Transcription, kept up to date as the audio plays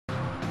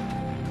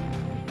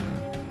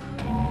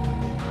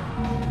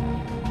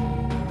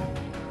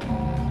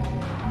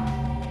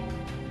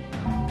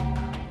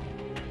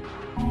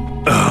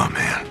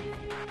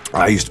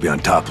I used to be on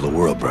top of the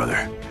world,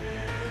 brother.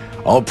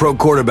 All-pro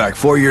quarterback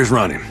 4 years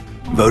running.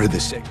 Voted the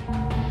sixth.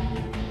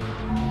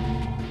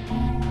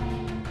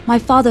 My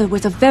father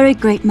was a very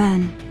great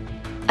man.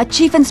 A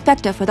chief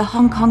inspector for the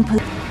Hong Kong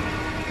police.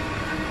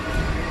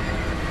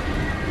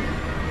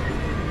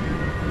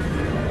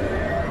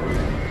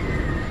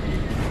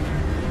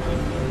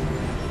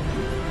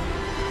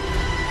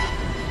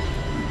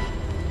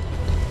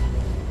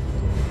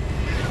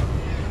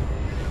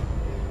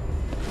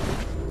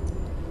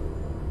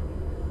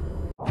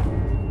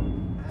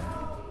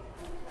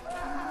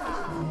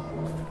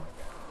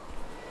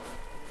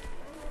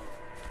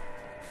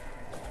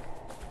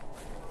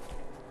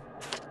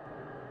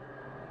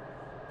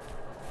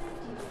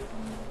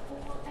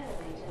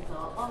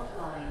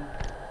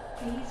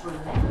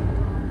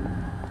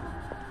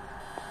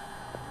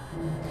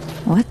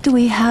 What do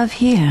we have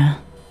here?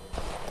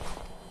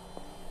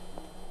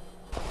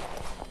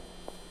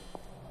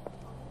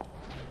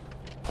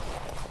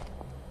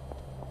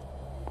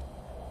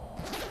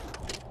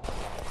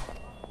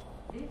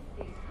 This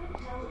is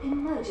Hotel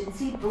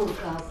Emergency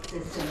Broadcast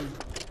System.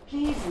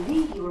 Please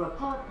leave your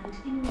apartment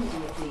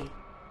immediately.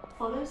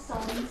 Follow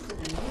signs to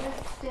the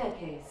nearest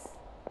staircase.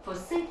 For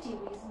safety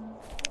reasons...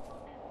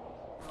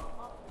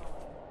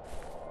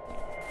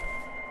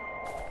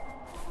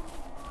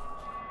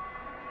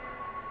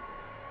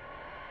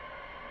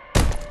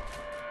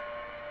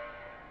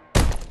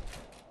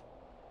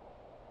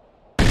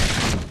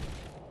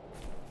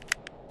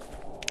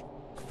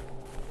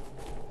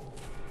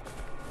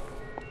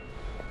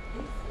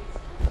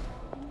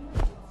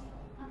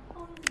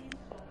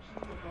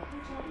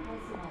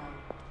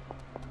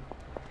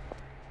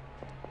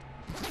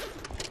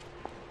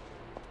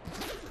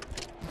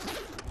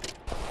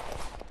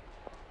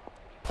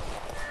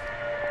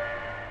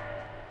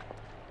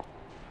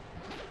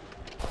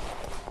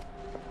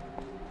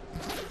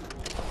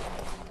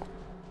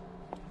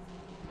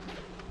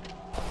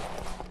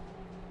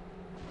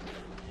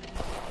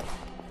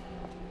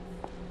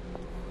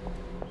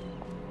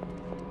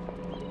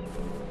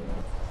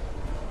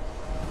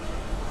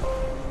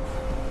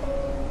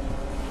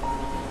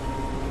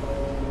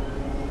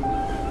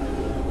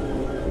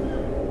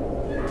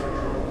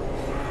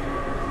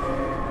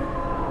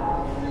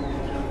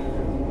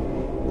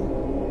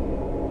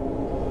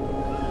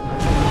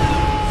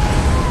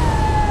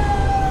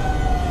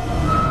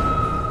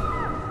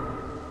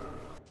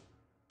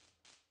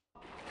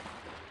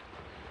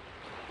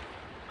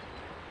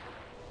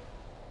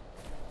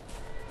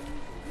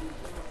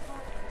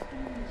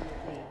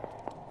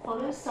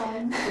 Follow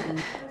signs to the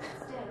nearest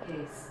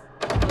staircase.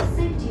 For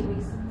safety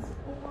reasons,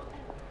 all...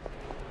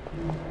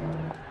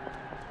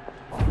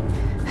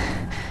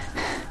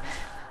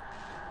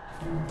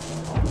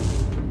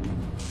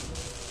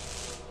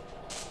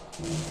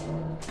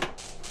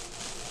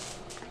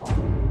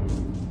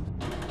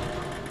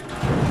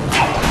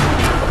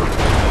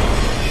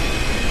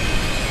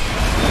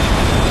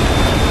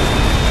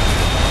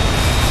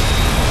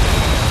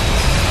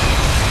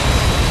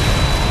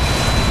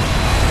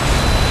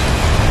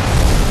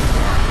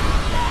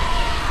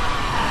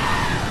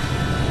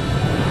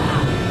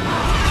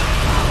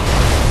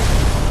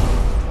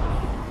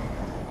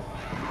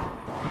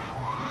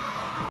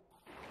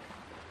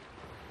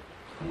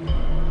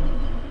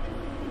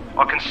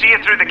 I can see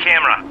it through the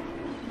camera.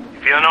 You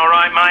feeling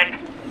alright, mate?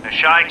 No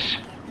shakes?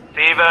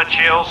 Fever?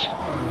 Chills?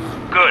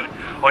 Good.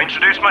 I'll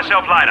introduce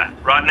myself later.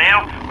 Right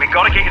now, we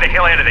gotta get you the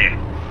hell out of there.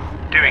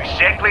 Do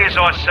exactly as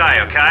I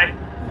say, okay?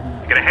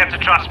 You're gonna have to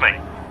trust me.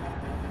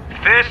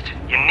 First,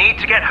 you need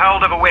to get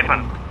hold of a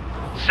weapon.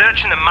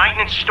 Search in the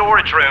maintenance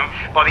storage room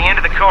by the end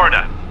of the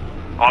corridor.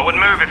 I would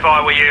move if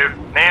I were you.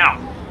 Now.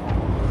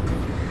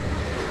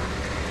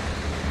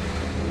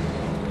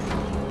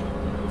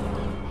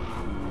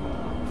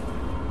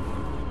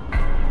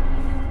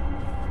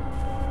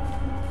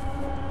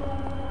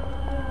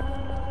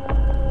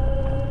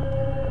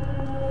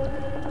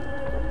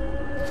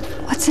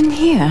 What's in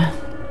here?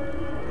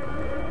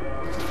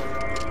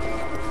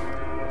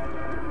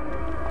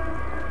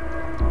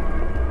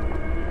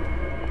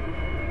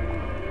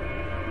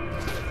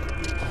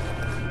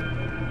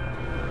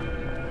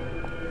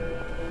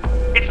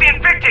 It's the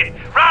infected!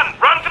 Run!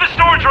 Run for the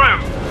storage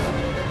room!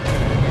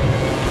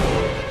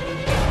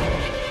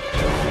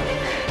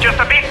 Just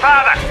a bit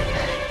farther!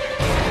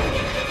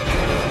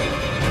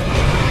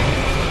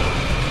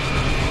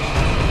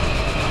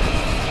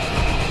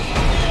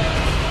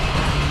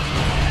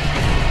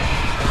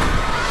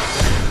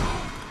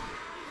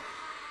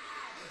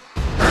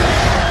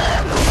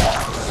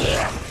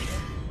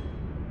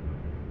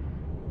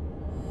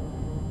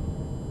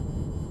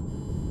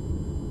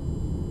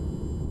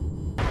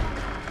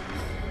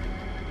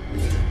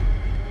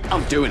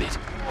 I'm doing it.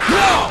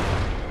 No!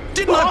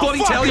 Didn't I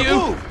bloody tell you?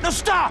 Move. No,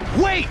 stop!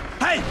 Wait!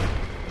 Hey!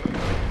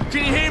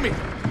 Can you hear me?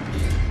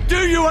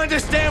 Do you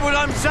understand what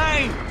I'm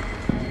saying?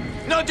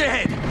 Nod your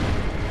head.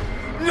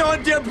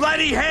 Nod your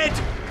bloody head!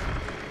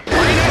 I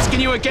ain't asking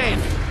you again.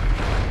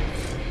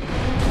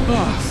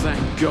 Oh,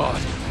 thank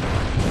God.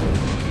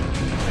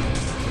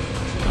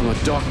 I'm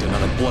a doctor,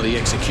 not a bloody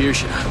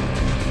executioner.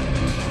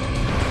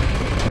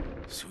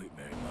 Sweet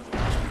Mary, Mother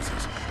of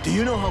Jesus. Do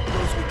you know how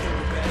close we came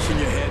to bashing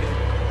your head in?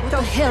 What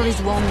the hell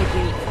is wrong with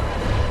you?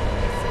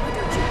 Why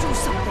don't you do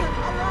something?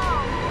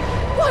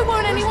 Why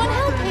won't anyone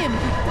help him?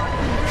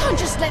 You can't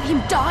just let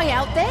him die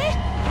out there.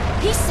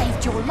 He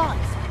saved your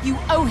life. You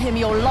owe him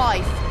your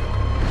life.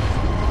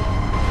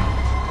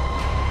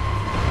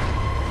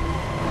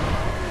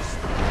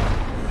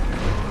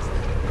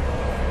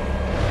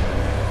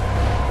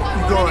 Why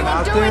won't Going anyone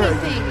out do there? Are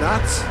anything? you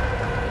nuts?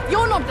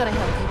 You're not gonna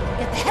help him.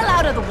 Get the hell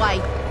out of the way.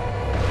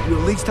 You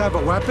at least have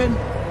a weapon?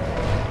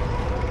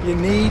 You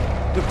need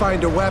to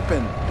find a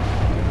weapon.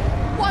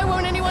 Why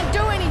won't anyone do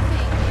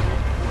anything?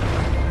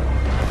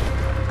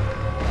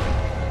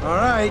 All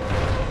right.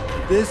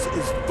 This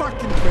is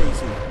fucking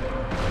crazy.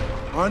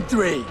 On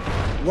 3.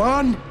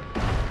 1,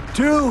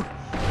 2,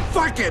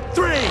 fuck it,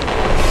 3!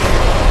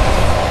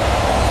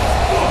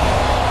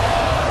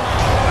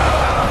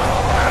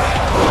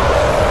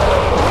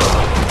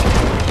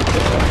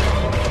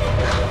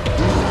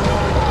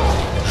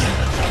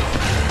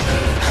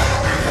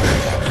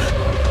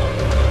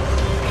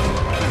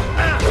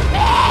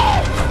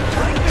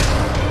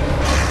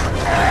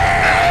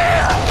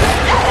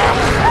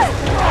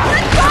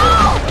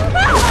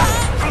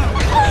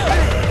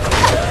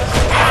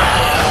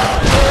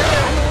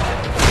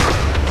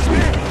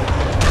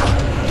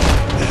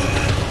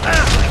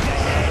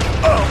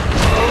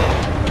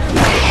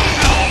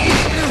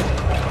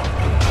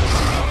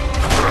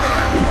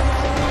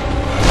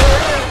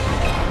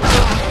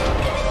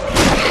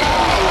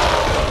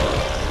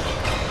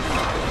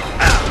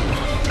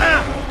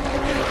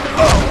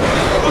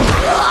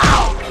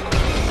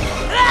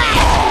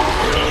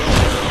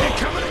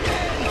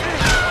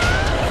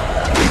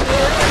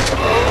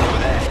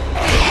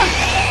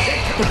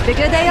 The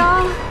bigger they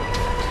are,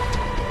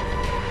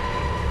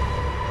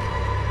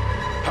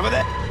 How about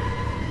that?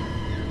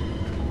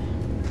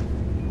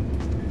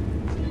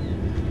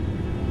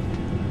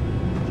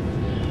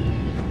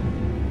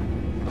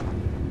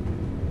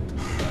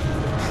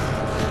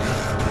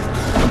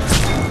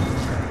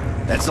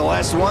 That's the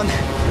last one?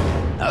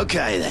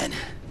 Okay then.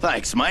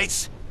 Thanks,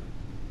 mates.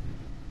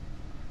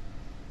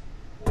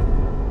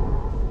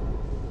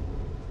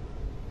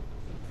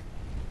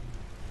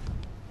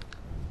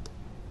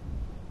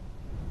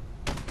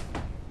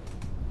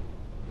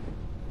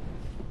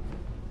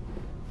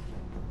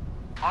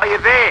 Are you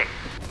there?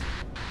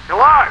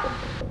 Hello?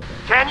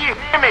 Can you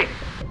hear me?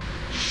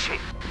 Shit.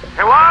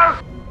 Hello?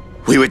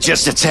 We were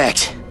just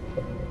attacked.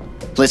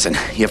 Listen,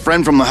 your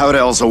friend from the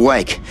hotel's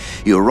awake.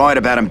 You were right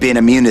about him being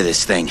immune to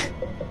this thing.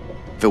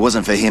 If it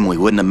wasn't for him, we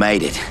wouldn't have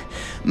made it.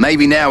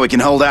 Maybe now we can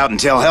hold out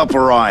until help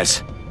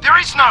arrives. There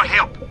is no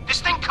help.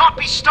 This thing can't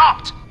be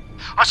stopped.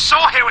 I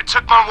saw how it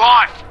took my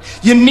wife.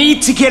 You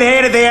need to get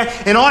out of there,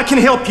 and I can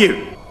help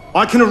you.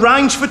 I can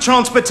arrange for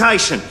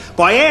transportation,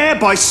 by air,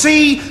 by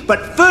sea,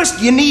 but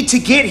first you need to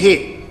get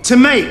here, to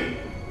me.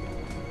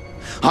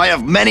 I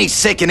have many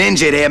sick and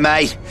injured here,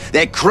 mate.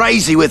 They're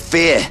crazy with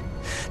fear.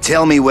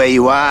 Tell me where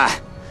you are.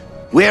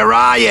 Where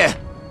are you?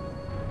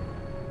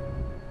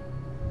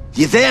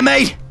 You there,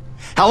 mate?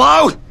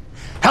 Hello?